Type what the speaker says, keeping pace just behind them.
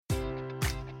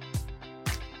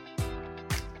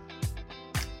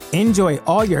Enjoy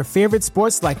all your favorite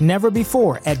sports like never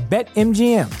before at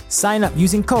BetMGM. Sign up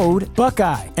using code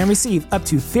Buckeye and receive up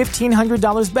to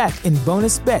 $1,500 back in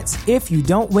bonus bets if you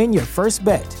don't win your first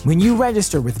bet. When you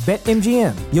register with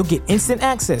BetMGM, you'll get instant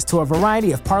access to a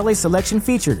variety of parlay selection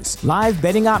features, live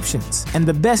betting options, and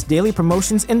the best daily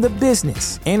promotions in the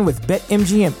business. And with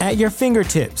BetMGM at your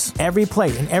fingertips, every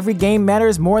play and every game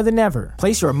matters more than ever.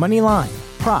 Place your money line,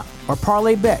 prop, or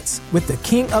parlay bets with the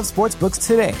king of sportsbooks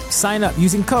today. Sign up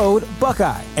using code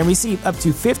Buckeye and receive up to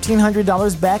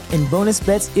 $1,500 back in bonus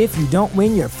bets if you don't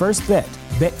win your first bet.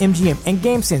 BetMGM and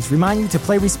GameSense remind you to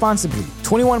play responsibly.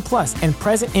 21 plus and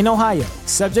present in Ohio,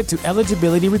 subject to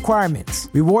eligibility requirements.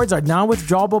 Rewards are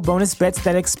non-withdrawable bonus bets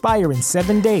that expire in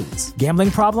 7 days. Gambling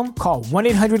problem? Call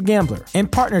 1-800-GAMBLER. In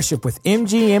partnership with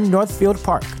MGM Northfield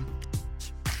Park.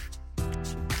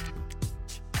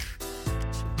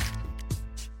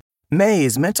 May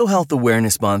is Mental Health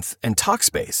Awareness Month, and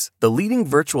Talkspace, the leading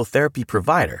virtual therapy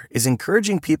provider, is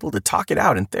encouraging people to talk it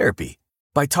out in therapy.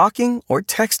 By talking or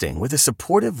texting with a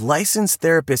supportive, licensed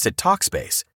therapist at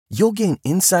Talkspace, you'll gain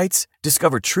insights,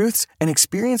 discover truths, and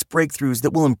experience breakthroughs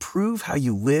that will improve how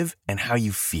you live and how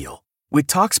you feel. With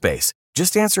Talkspace,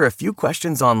 just answer a few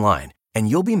questions online, and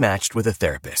you'll be matched with a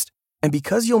therapist. And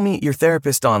because you'll meet your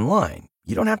therapist online,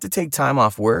 you don't have to take time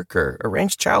off work or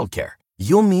arrange childcare.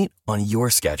 You'll meet on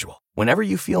your schedule, whenever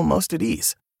you feel most at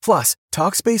ease. Plus,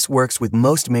 Talkspace works with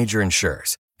most major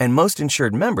insurers, and most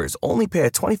insured members only pay a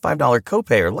 $25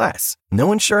 copay or less.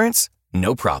 No insurance?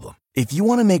 No problem. If you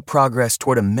want to make progress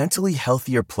toward a mentally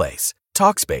healthier place,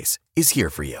 Talkspace is here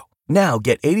for you. Now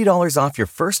get $80 off your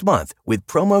first month with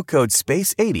promo code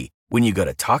SPACE80 when you go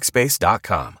to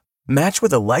Talkspace.com. Match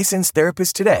with a licensed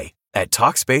therapist today at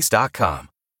Talkspace.com.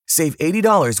 Save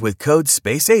 $80 with code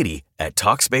SPACE80 at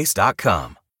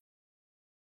Talkspace.com.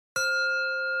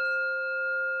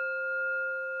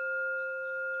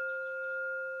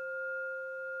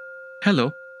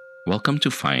 Hello. Welcome to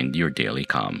Find Your Daily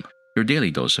Calm, your daily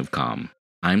dose of calm.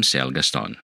 I'm Sel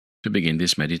Gaston. To begin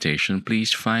this meditation,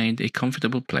 please find a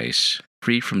comfortable place,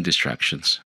 free from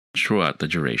distractions, throughout the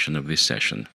duration of this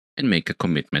session, and make a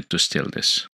commitment to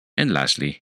stillness. And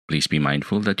lastly, please be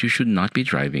mindful that you should not be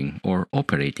driving or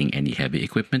operating any heavy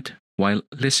equipment while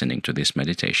listening to this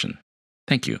meditation.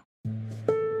 Thank you.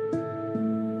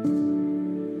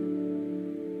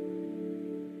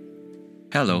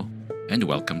 Hello, and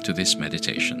welcome to this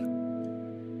meditation.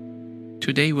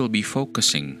 Today we'll be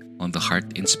focusing on the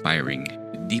heart-inspiring,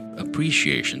 deep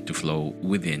appreciation to flow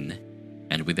within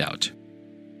and without.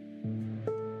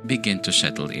 Begin to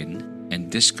settle in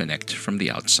and disconnect from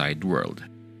the outside world.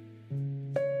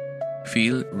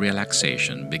 Feel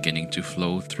relaxation beginning to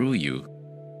flow through you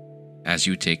as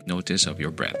you take notice of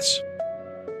your breaths.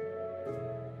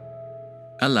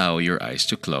 Allow your eyes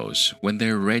to close when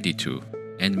they're ready to,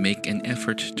 and make an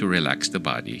effort to relax the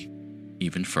body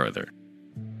even further.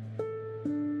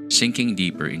 Sinking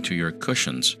deeper into your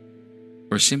cushions,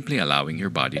 or simply allowing your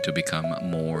body to become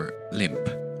more limp.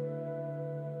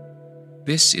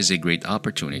 This is a great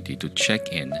opportunity to check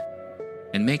in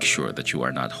and make sure that you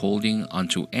are not holding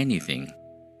onto anything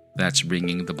that's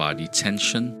bringing the body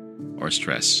tension or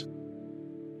stress.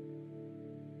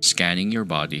 Scanning your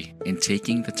body and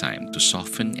taking the time to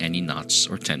soften any knots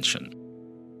or tension.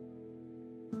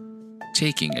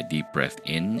 Taking a deep breath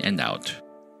in and out,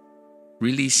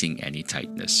 releasing any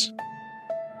tightness.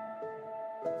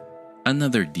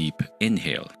 Another deep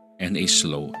inhale and a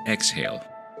slow exhale,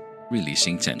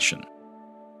 releasing tension.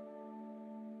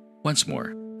 Once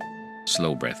more,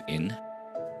 slow breath in,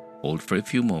 hold for a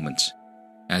few moments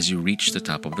as you reach the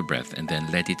top of the breath and then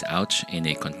let it out in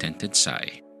a contented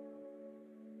sigh.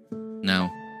 Now,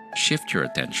 shift your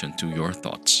attention to your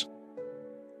thoughts.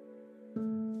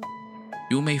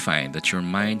 You may find that your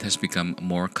mind has become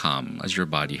more calm as your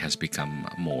body has become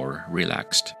more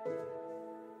relaxed.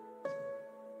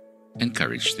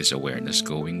 Encourage this awareness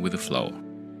going with the flow.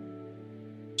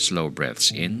 Slow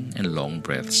breaths in and long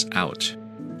breaths out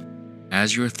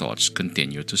as your thoughts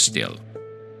continue to still.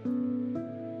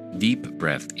 Deep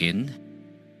breath in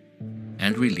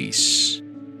and release,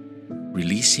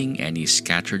 releasing any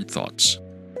scattered thoughts.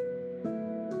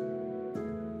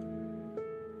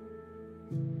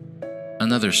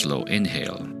 Another slow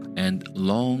inhale and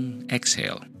long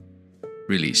exhale,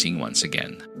 releasing once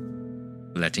again,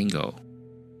 letting go.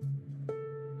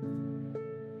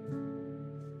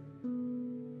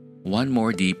 One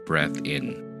more deep breath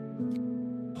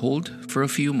in. Hold for a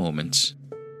few moments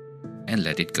and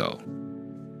let it go,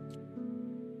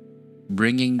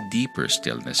 bringing deeper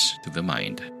stillness to the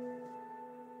mind.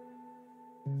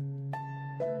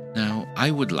 Now, I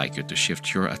would like you to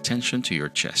shift your attention to your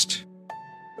chest.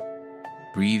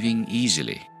 breathing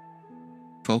easily.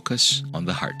 Focus on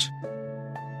the heart.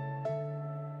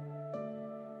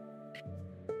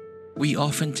 We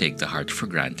often take the heart for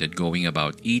granted going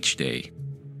about each day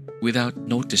without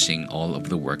noticing all of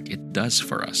the work it does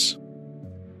for us.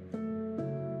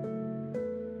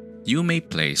 You may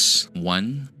place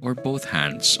one or both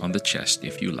hands on the chest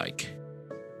if you like,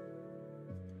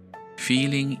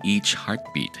 feeling each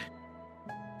heartbeat,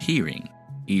 hearing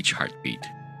each heartbeat.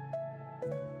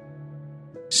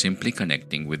 Simply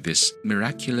connecting with this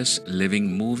miraculous,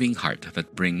 living, moving heart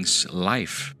that brings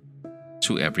life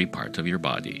to every part of your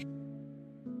body.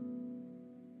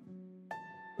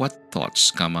 What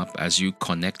thoughts come up as you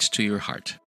connect to your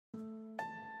heart?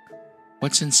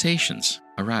 What sensations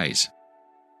arise?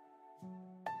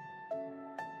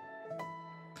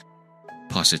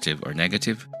 Positive or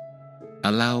negative,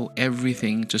 allow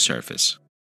everything to surface.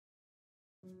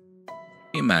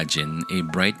 Imagine a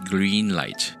bright green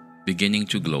light beginning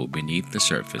to glow beneath the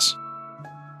surface,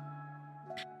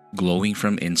 glowing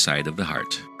from inside of the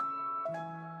heart.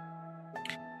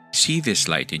 See this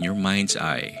light in your mind's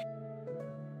eye.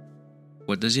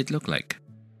 What does it look like?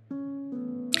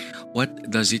 What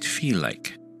does it feel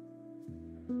like?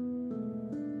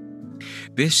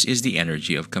 This is the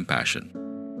energy of compassion.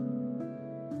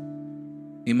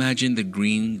 Imagine the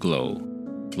green glow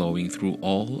flowing through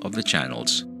all of the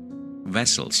channels,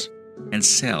 vessels, and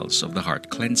cells of the heart,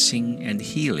 cleansing and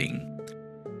healing,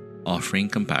 offering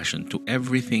compassion to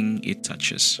everything it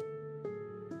touches.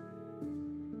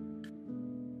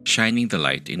 Shining the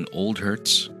light in old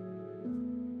hurts,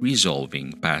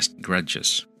 resolving past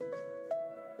grudges,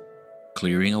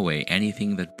 clearing away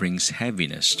anything that brings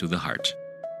heaviness to the heart.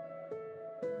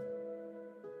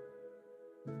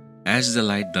 As the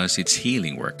light does its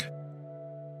healing work,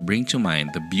 bring to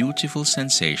mind the beautiful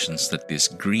sensations that this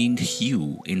green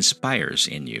hue inspires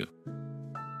in you.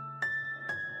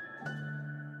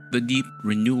 The deep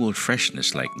renewal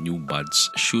freshness like new buds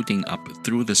shooting up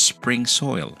through the spring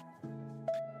soil.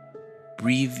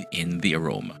 Breathe in the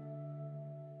aroma.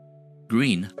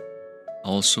 Green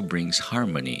also brings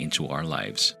harmony into our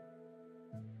lives,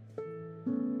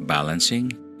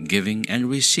 balancing, giving and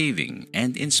receiving,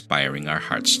 and inspiring our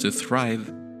hearts to thrive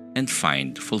and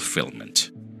find fulfillment.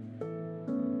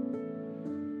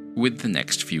 With the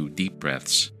next few deep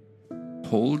breaths,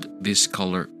 hold this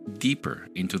color deeper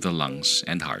into the lungs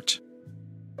and heart,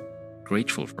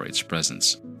 grateful for its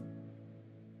presence.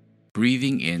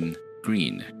 Breathing in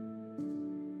green,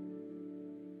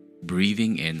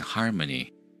 breathing in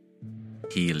harmony,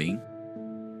 healing,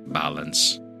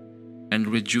 balance, and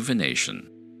rejuvenation.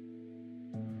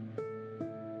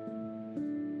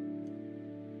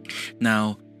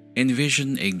 Now,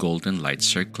 envision a golden light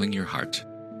circling your heart,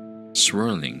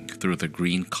 swirling through the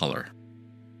green color.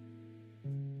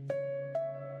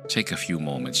 Take a few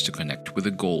moments to connect with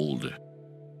the gold.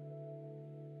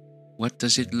 What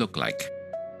does it look like?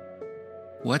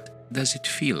 What does it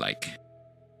feel like?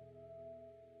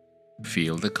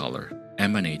 Feel the color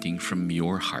emanating from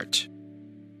your heart,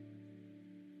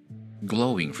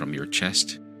 glowing from your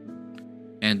chest,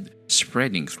 and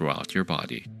spreading throughout your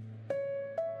body.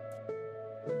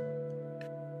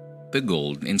 The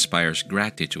gold inspires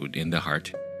gratitude in the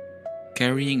heart,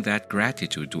 carrying that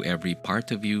gratitude to every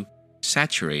part of you,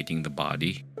 saturating the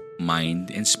body,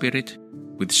 mind, and spirit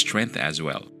with strength as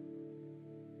well.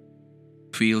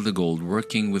 Feel the gold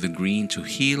working with the green to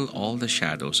heal all the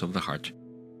shadows of the heart,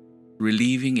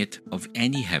 relieving it of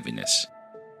any heaviness,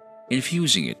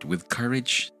 infusing it with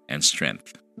courage and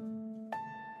strength.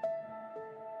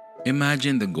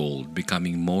 Imagine the gold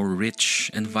becoming more rich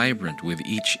and vibrant with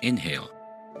each inhale,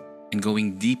 and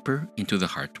going deeper into the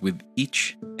heart with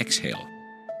each exhale.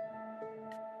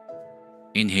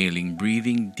 Inhaling,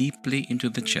 breathing deeply into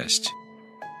the chest,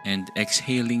 and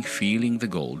exhaling, feeling the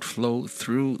gold flow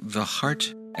through the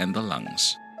heart and the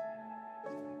lungs.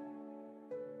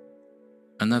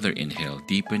 Another inhale,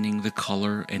 deepening the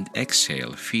color, and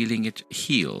exhale, feeling it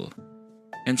heal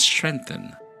and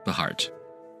strengthen the heart.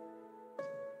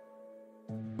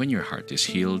 When your heart is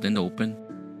healed and open,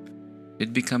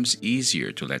 it becomes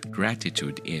easier to let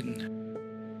gratitude in.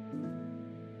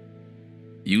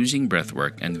 Using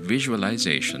breathwork and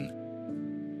visualization,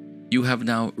 you have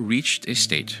now reached a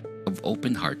state of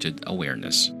open-hearted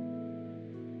awareness.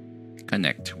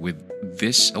 Connect with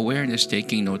this awareness,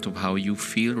 taking note of how you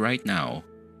feel right now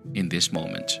in this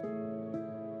moment.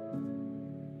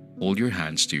 Hold your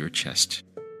hands to your chest,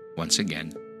 once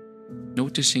again,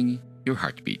 noticing your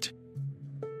heartbeat.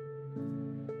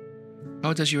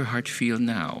 How does your heart feel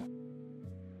now?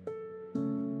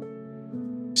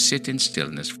 Sit in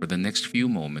stillness for the next few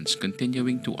moments,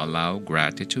 continuing to allow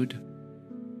gratitude,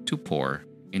 to pour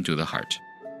into the heart.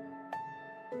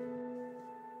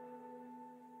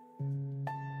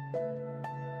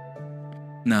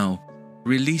 Now,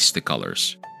 release the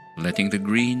colors, letting the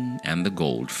green and the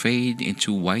gold fade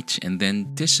into white and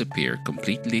then disappear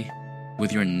completely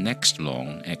with your next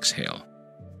long exhale.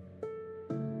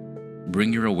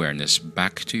 Bring your awareness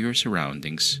back to your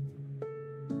surroundings,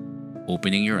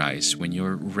 opening your eyes when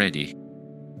you're ready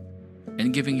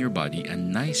and giving your body a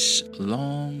nice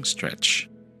long stretch.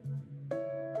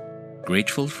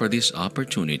 Grateful for this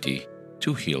opportunity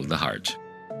to heal the heart.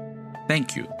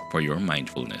 Thank you for your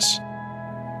mindfulness.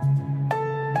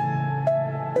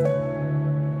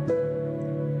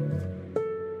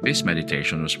 This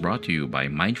meditation was brought to you by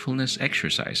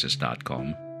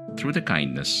mindfulnessexercises.com through the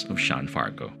kindness of Sean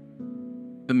Fargo.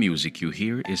 The music you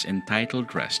hear is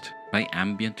entitled Rest by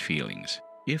Ambient Feelings.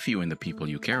 If you and the people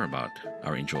you care about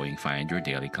are enjoying Find Your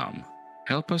Daily Calm,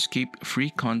 help us keep free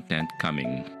content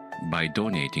coming by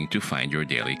donating to Find Your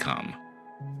Daily Calm.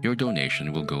 Your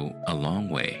donation will go a long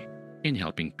way in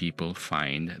helping people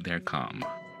find their calm.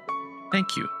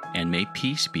 Thank you, and may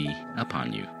peace be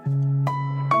upon you.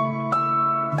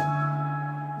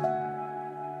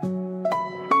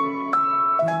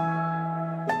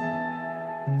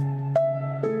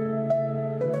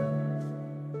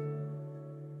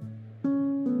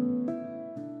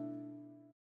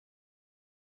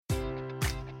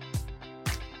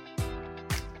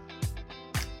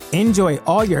 Enjoy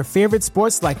all your favorite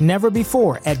sports like never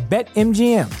before at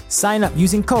BetMGM. Sign up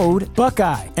using code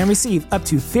Buckeye and receive up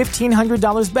to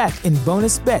 $1,500 back in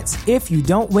bonus bets if you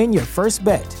don't win your first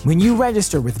bet. When you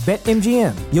register with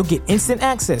BetMGM, you'll get instant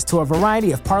access to a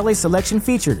variety of parlay selection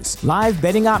features, live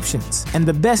betting options, and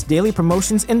the best daily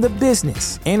promotions in the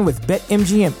business. And with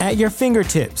BetMGM at your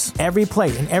fingertips, every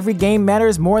play and every game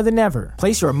matters more than ever.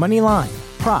 Place your money line,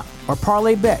 prop, or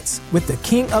parlay bets with the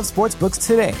king of sportsbooks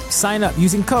today. Sign up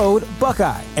using code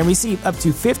Buckeye and receive up to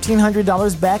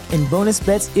 $1,500 back in bonus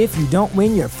bets if you don't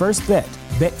win your first bet.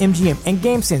 BetMGM and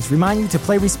GameSense remind you to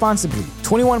play responsibly.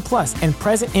 21 plus and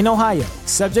present in Ohio,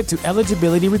 subject to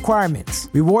eligibility requirements.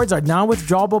 Rewards are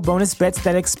non-withdrawable bonus bets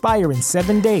that expire in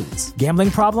 7 days. Gambling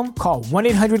problem? Call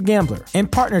 1-800-GAMBLER. In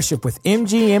partnership with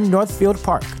MGM Northfield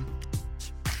Park.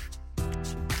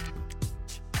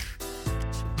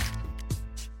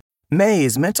 May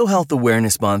is Mental Health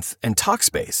Awareness Month, and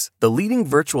Talkspace, the leading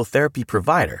virtual therapy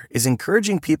provider, is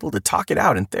encouraging people to talk it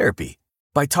out in therapy.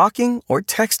 By talking or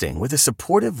texting with a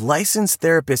supportive, licensed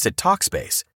therapist at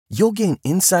Talkspace, you'll gain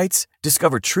insights,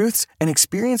 discover truths, and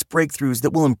experience breakthroughs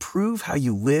that will improve how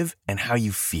you live and how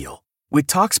you feel. With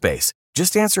Talkspace,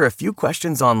 just answer a few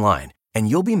questions online, and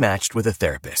you'll be matched with a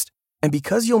therapist. And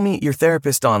because you'll meet your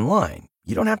therapist online,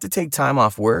 you don't have to take time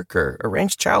off work or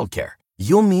arrange childcare.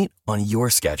 You'll meet on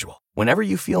your schedule, whenever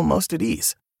you feel most at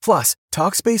ease. Plus,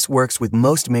 Talkspace works with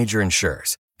most major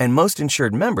insurers, and most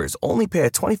insured members only pay a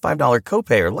 $25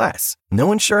 copay or less.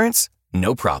 No insurance?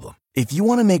 No problem. If you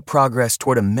want to make progress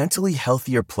toward a mentally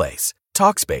healthier place,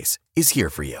 Talkspace is here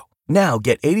for you. Now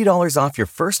get $80 off your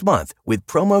first month with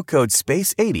promo code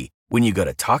SPACE80 when you go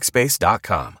to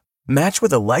Talkspace.com. Match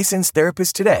with a licensed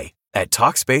therapist today at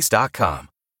Talkspace.com.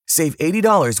 Save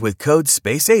 $80 with code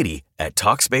SPACE80 at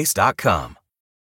Talkspace.com.